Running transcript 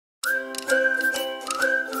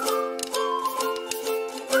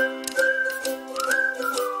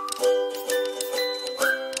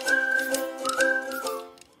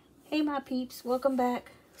peeps, welcome back.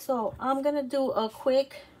 So I'm gonna do a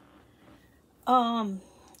quick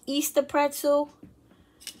Easter pretzel.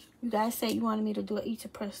 You guys said you wanted me to do an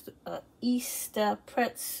Easter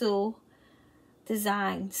pretzel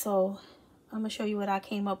design, so I'm gonna show you what I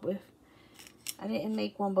came up with. I didn't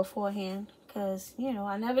make one beforehand because you know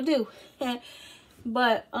I never do.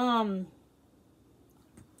 But I'm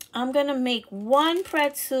gonna make one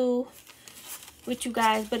pretzel with you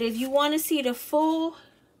guys, but if you want to see the full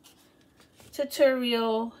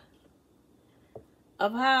tutorial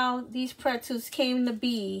of how these pretzels came to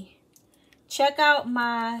be, check out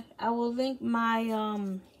I will link my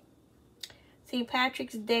St.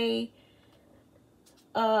 Patrick's Day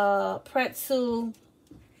pretzel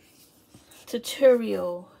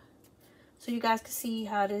tutorial so you guys can see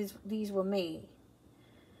how these were made.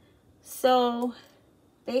 So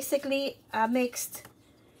basically I mixed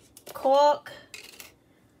cork,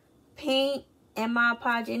 paint, and Mod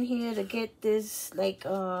Podge in here to get this like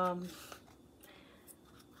a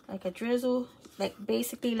drizzle, like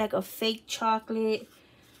basically like a fake chocolate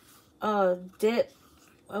dip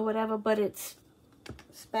or whatever, but it's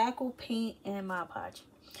spackle, paint, and Mod Podge.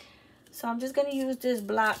 So I'm just gonna use this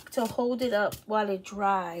block to hold it up while it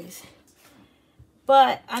dries.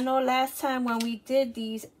 But I know last time when we did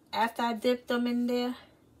these, after I dipped them in there,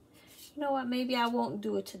 you know what, maybe I won't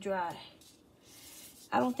do it to dry.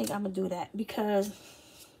 I don't think I'm gonna do that because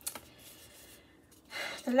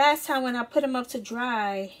the last time when I put them up to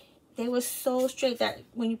dry, they were so straight that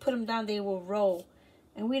when you put them down, they will roll.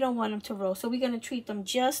 And we don't want them to roll. So we're gonna treat them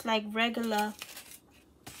just like regular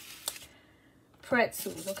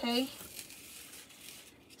pretzels, okay?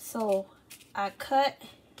 So I cut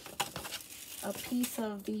a piece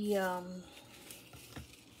of the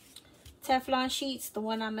Teflon sheets, the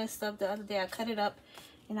one I messed up the other day. I cut it up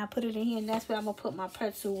and I put it in here, and that's where I'm gonna put my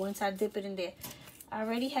pretzel once I dip it in there. I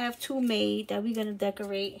already have two made that we're gonna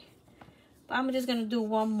decorate, but I'm just gonna do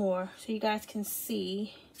one more so you guys can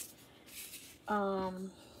see how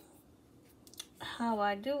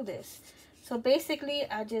I do this. So basically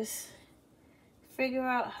I just figure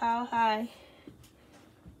out how high,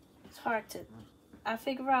 it's hard to, I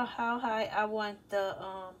figure out how high I want the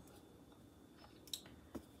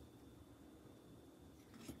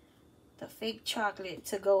fake chocolate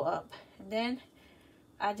to go up, and then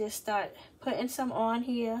I just start putting some on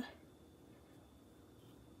here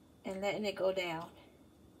and letting it go down.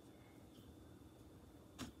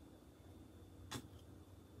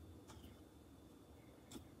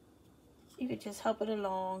 You could just help it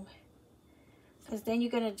along, because then you're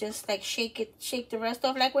gonna just like shake the rest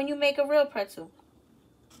off like when you make a real pretzel.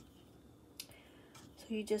 So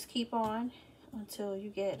you just keep on until you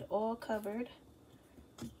get it all covered.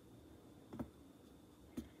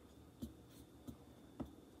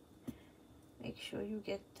 Make sure you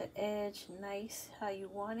get the edge nice how you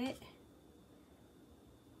want it,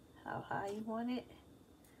 how high you want it.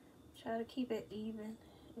 Try to keep it even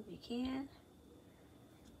if you can.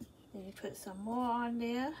 Then you put some more on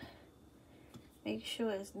there. Make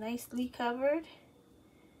sure it's nicely covered.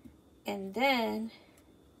 And then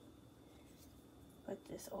put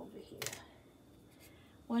this over here.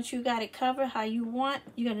 Once you got it covered how you want,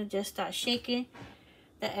 you're gonna just start shaking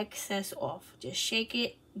the excess off. Just shake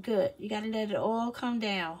it good. You gotta let it all come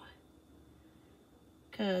down,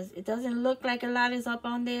 because it doesn't look like a lot is up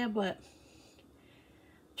on there, but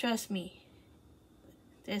trust me,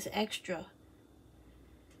 there's extra.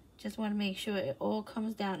 Just want to make sure it all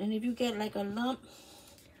comes down. And if you get like a lump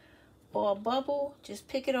or a bubble, just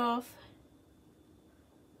pick it off,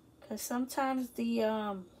 because sometimes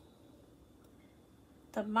the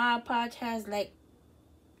Mod Podge has like,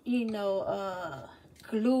 you know,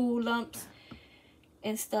 glue lumps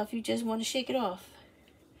and stuff. You just want to shake it off.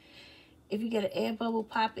 If you get an air bubble,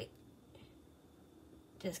 pop it.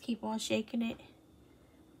 Just keep on shaking it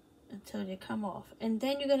until they come off. And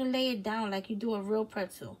then you're going to lay it down like you do a real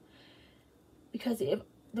pretzel. Because if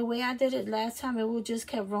the way I did it last time, it would just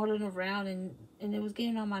kept rolling around and it was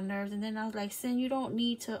getting on my nerves. And then I was like, Sin, you don't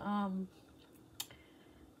need to,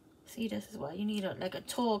 see, this is why you need like a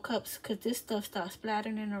tall cup, because this stuff starts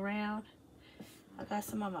splattering around. I got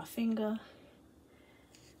some on my finger.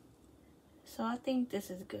 So I think this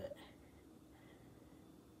is good.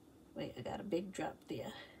 Wait, I got a big drop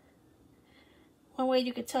there. One way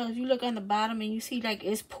you could tell, if you look on the bottom and you see like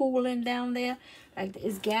it's pooling down there, like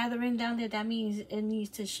it's gathering down there, that means it needs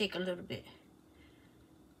to shake a little bit,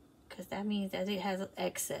 because that means that it has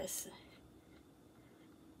excess.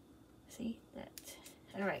 See that?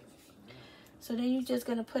 All right. So then you're just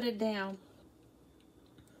gonna put it down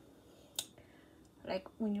like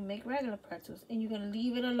when you make regular pretzels, and you're gonna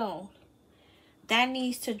leave it alone. that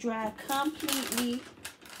needs to dry completely.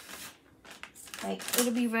 Like,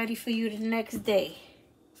 it'll be ready for you the next day.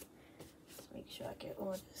 Let's make sure I get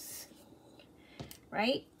all this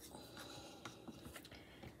right.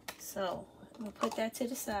 So I'm gonna put that to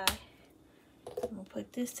the side. I'm gonna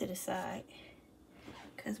put this to the side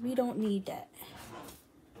because we don't need that.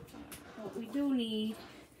 What we do need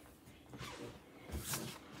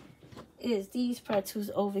is these pretzels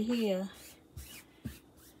over here.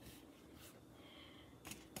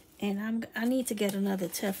 And I need to get another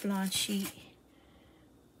Teflon sheet.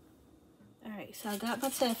 Alright, so I got my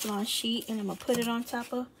Teflon sheet and I'm gonna put it on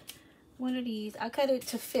top of one of these. I cut it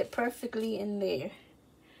to fit perfectly in there.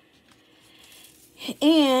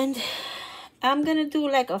 And I'm gonna do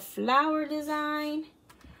like a flower design.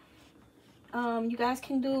 You guys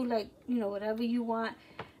can do like, you know, whatever you want.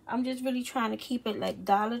 I'm just really trying to keep it like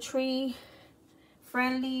Dollar Tree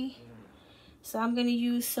friendly. So I'm gonna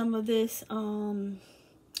use some of this, the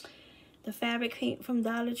fabric paint from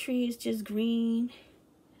Dollar Tree is just green.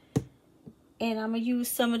 And I'm gonna use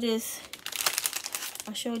some of this,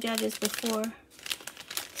 I showed y'all this before.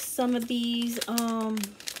 Some of these,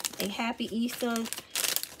 like Happy Easter.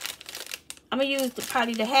 I'm gonna use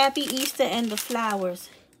probably the Happy Easter and the flowers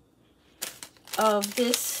of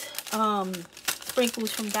this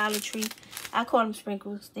sprinkles from Dollar Tree. I call them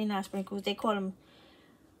sprinkles. They're not sprinkles. They call them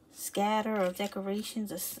scatter or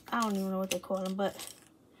decorations. Or, I don't even know what they call them, but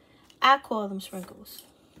I call them sprinkles.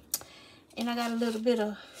 And I got a little bit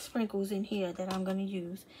of sprinkles in here that I'm gonna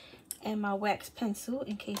use, and my wax pencil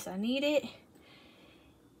in case I need it.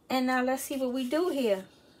 And now let's see what we do here.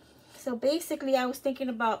 So basically, I was thinking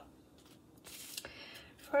about,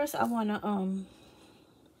 first I wanna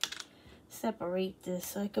separate this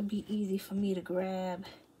so it could be easy for me to grab.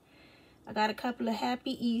 I got a couple of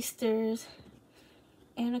Happy Easters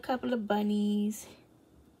and a couple of bunnies.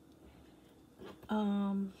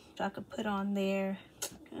 So I could put on there.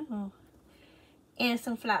 Oh. And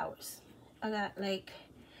some flowers. I got like,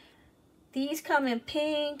 these come in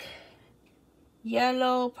pink,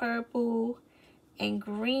 yellow, purple, and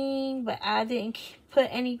green, but I didn't put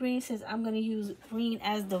any green since I'm going to use green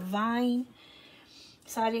as the vine.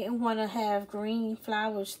 So I didn't want to have green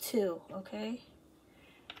flowers too, okay?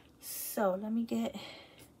 So let me get,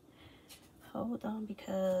 hold on,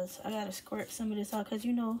 because I got to squirt some of this out because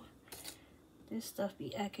you know, this stuff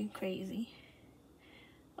be acting crazy.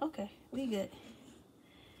 Okay, we good.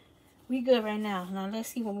 We good right now. Now let's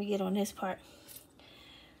see when we get on this part.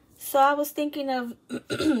 So I was thinking of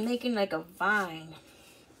making like a vine.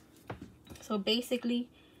 So basically,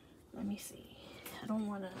 let me see. I don't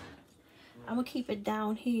want to, I'm going to keep it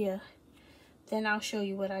down here. Then I'll show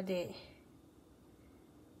you what I did.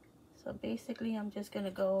 So basically, I'm just going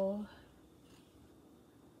to go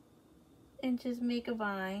and just make a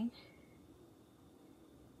vine.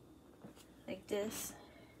 Like this.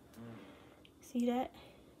 See that?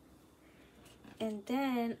 And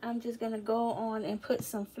then I'm just going to go on and put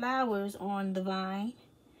some flowers on the vine.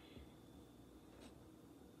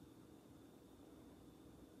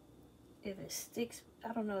 If it sticks,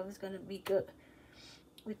 I don't know if it's going to be good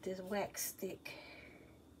with this wax stick.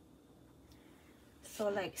 So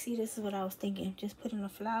like, see, this is what I was thinking. Just putting a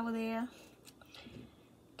flower there.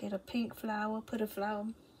 Get a pink flower, put a flower.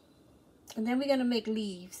 And then we're going to make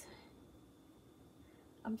leaves.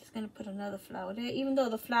 I'm just going to put another flower there. Even though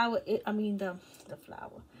the flower,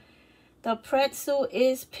 the pretzel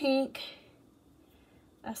is pink.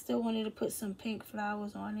 I still wanted to put some pink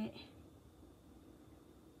flowers on it.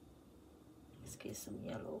 Let's get some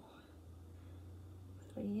yellow.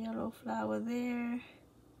 Put a yellow flower there.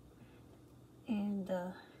 And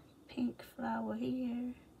the pink flower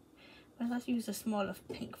here. But let's use a smaller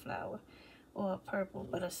pink flower. Or a purple,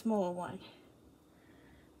 but a small one.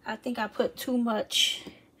 I think I put too much.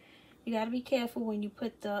 You gotta be careful when you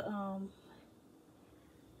put the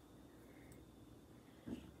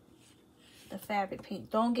fabric paint.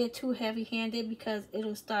 Don't get too heavy-handed because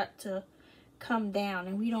it'll start to come down,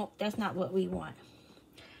 and we don't. That's not what we want.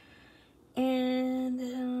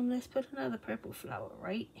 And let's put another purple flower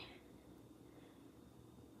right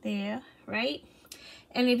there, right?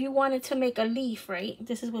 And if you wanted to make a leaf, right,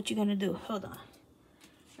 this is what you're gonna do. Hold on.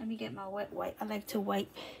 Let me get my wet wipe. I like to wipe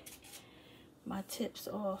my tips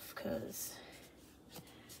off because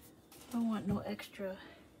I don't want no extra.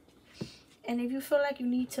 And if you feel like you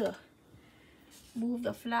need to move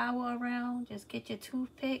the flower around, just get your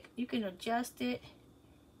toothpick. You can adjust it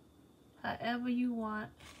however you want.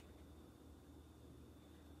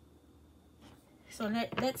 So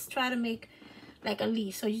let's try to make like a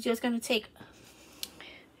leaf. So you're just gonna take,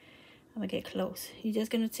 I'm gonna get close. You're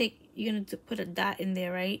just gonna take, you're gonna put a dot in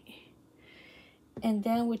there, right? And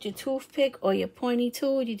then with your toothpick or your pointy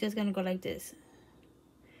tool, you're just gonna go like this.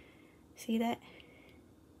 See that?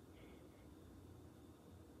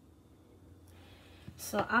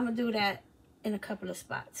 So I'm gonna do that in a couple of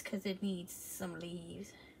spots because it needs some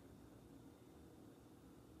leaves.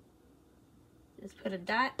 Just put a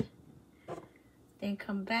dot, then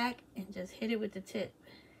come back and just hit it with the tip.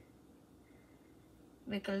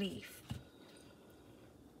 Make a leaf.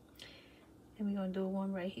 And we're gonna do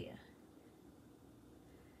one right here.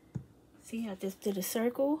 See, I just did a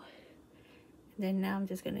circle. And then now I'm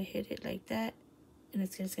just gonna hit it like that. And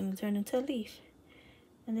it's just gonna turn into a leaf.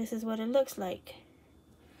 And this is what it looks like.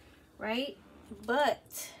 Right?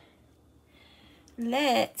 But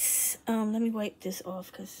let's let me wipe this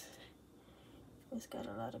off because it's got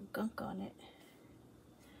a lot of gunk on it.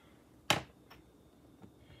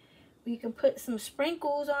 We can put some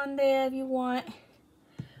sprinkles on there if you want,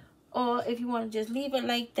 or if you want to just leave it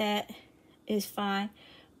like that, it's fine.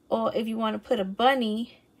 Or if you want to put a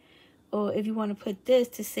bunny, or if you want to put this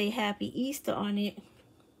to say Happy Easter on it.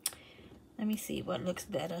 Let me see what looks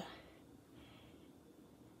better.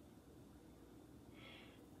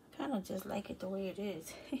 Kind of just like it the way it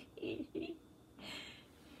is.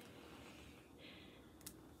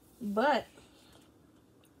 But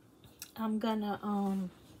I'm gonna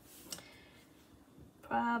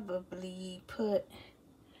probably put,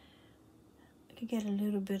 I could get a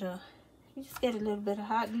little bit of, you just get a little bit of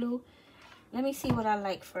hot glue. Let me see what I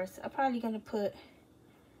like first. I'm probably gonna put,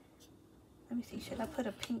 let me see, should I put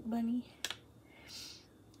a pink bunny?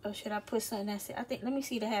 Or should I put something that's it? I think, let me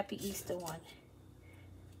see the Happy Easter one.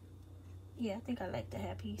 Yeah, I think I like the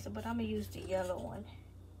Happy Easter, but I'm gonna use the yellow one.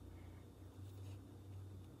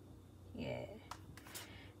 Yeah.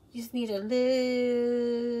 Just need a little,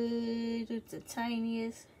 the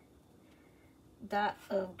tiniest dot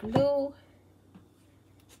of glue,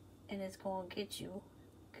 and it's gonna get you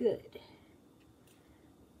good.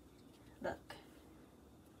 Look.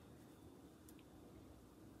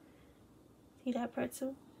 See that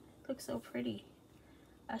pretzel? Looks so pretty.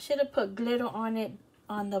 I should have put glitter on it,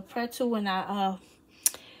 on the pretzel when I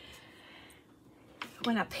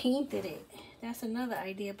painted it. That's another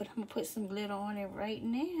idea, but I'm gonna put some glitter on it right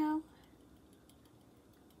now.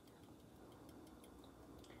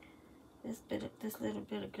 This little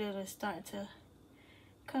bit of glitter is starting to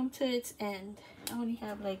come to its end. I only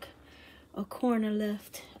have like a corner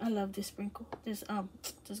left. I love this sprinkle, this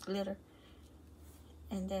glitter.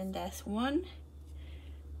 And then that's one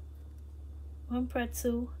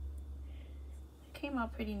pretzel. It came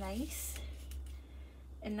out pretty nice.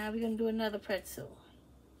 And now we're gonna do another pretzel.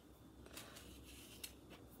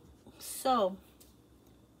 So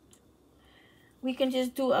we can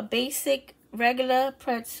just do a basic regular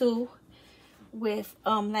pretzel with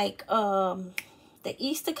the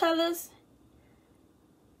Easter colors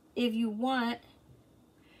if you want,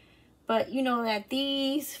 but you know that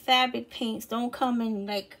these fabric paints don't come in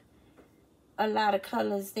like a lot of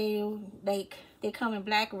colors. They come in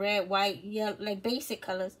black, red, white, yellow, like basic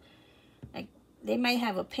colors. Like they might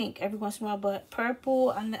have a pink every once in a while, but purple,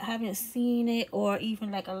 I haven't seen it, or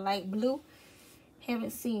even like a light blue,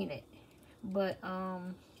 haven't seen it. But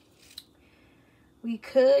we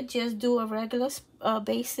could just do a regular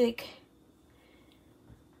basic.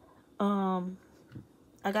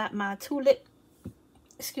 I got my tulip,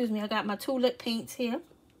 I got my tulip paints here.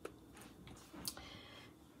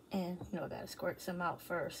 And you know, I gotta squirt some out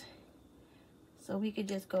first. So we could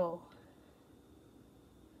just go,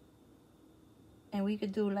 and we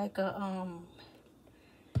could do like a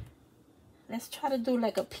let's try to do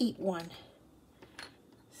like a peep one.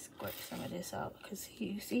 Squirt some of this out because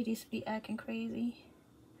you see these be acting crazy.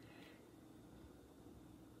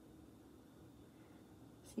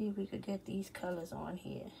 See if we could get these colors on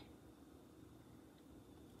here.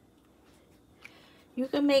 You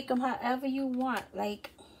can make them however you want.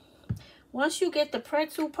 Like once you get the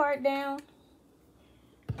pretzel part down,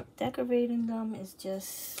 decorating them is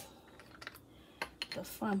just the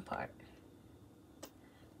fun part.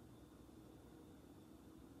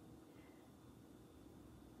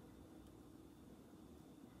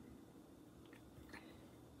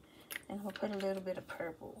 And I'm gonna put a little bit of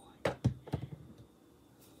purple.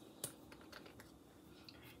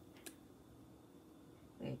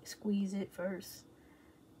 Wait, squeeze it first,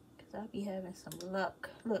 because I'll be having some luck.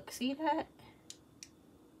 Look, see that?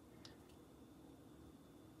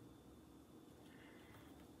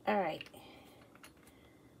 Alright.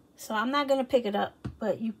 So I'm not gonna pick it up,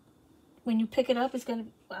 but when you pick it up,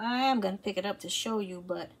 I am gonna pick it up to show you,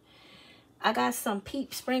 but I got some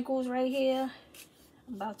Peep sprinkles right here.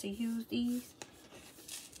 I'm about to use these.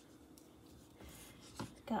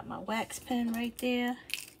 Got my wax pen right there.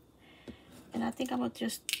 And I think I'm going to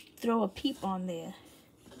just throw a peep on there.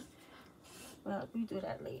 Well, we do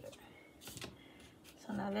that later.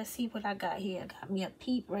 So now let's see what I got here. I got me a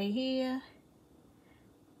peep right here.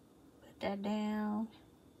 Put that down.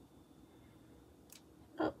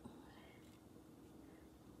 Up.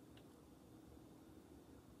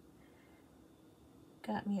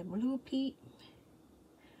 Got me a blue peep.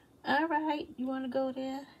 Alright, you want to go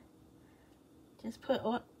there? Just put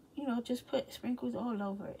all, you know, just put sprinkles all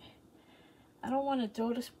over it. I don't want to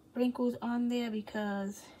throw the sprinkles on there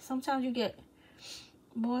because sometimes you get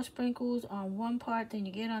more sprinkles on one part than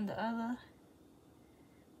you get on the other.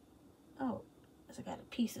 Oh, I got a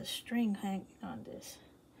piece of string hanging on this.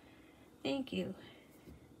 Thank you.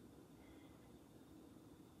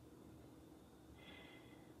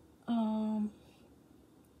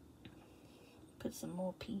 Put some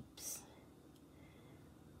more peeps.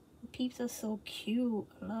 The peeps are so cute.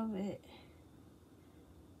 I love it.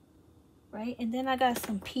 Right? And then I got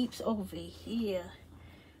some peeps over here.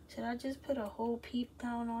 Should I just put a whole peep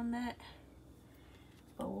down on that?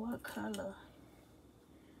 But what color?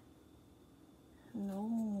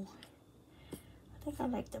 No. I think I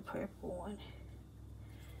like the purple one.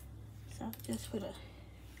 So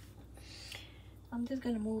I'm just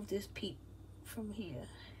gonna move this peep from here.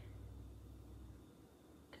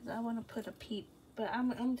 Cause I wanna put a peep, but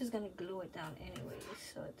I'm just gonna glue it down anyways,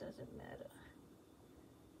 so it doesn't matter.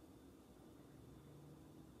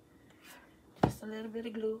 Just a little bit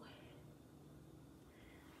of glue.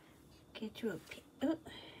 Get you a peep.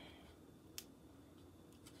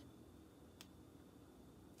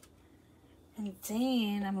 And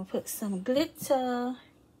then I'm gonna put some glitter.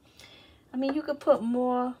 I mean, you could put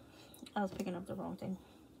more. I was picking up the wrong thing.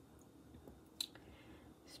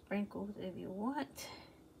 Sprinkles if you want.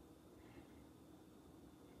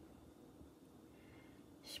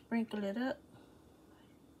 Sprinkle it up.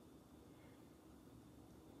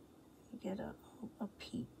 Get a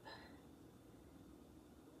peep.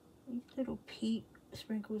 These little peep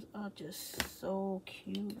sprinkles are just so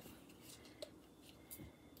cute.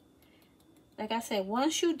 Like I said,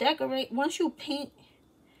 once you decorate, once you paint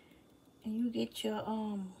and you get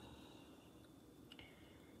your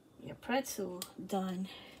pretzel done,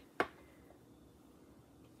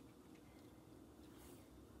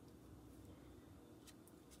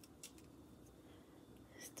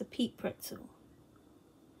 it's the peep pretzel.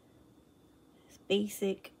 It's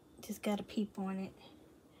basic, just got a peep on it.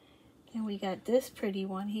 And we got this pretty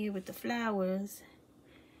one here with the flowers,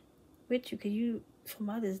 which you could use for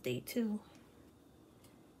Mother's Day too.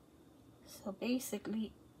 So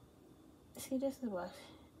basically, see, this is what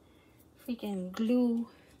freaking glue,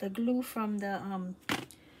 the glue from the I'm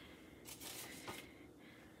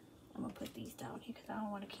gonna put these down here because I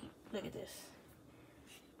don't want to keep, look at this.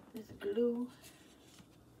 This glue.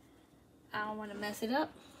 I don't want to mess it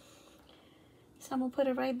up. So I'm gonna put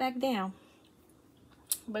it right back down.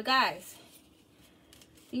 But guys,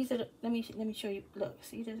 these are the, let me show you. Look,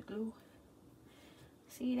 see this glue?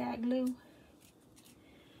 See that glue?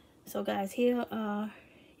 So guys, here are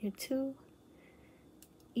your two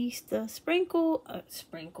Easter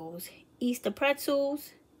sprinkles, Easter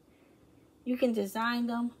pretzels. You can design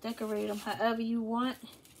them, decorate them however you want.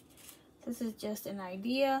 This is just an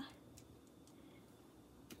idea.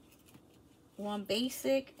 One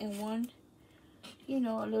basic and one, you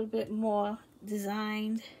know, a little bit more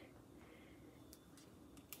designed.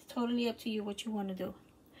 It's totally up to you what you want to do.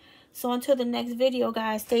 So until the next video,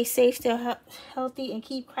 guys, stay safe, stay healthy, and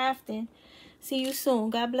keep crafting. See you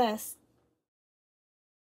soon. God bless.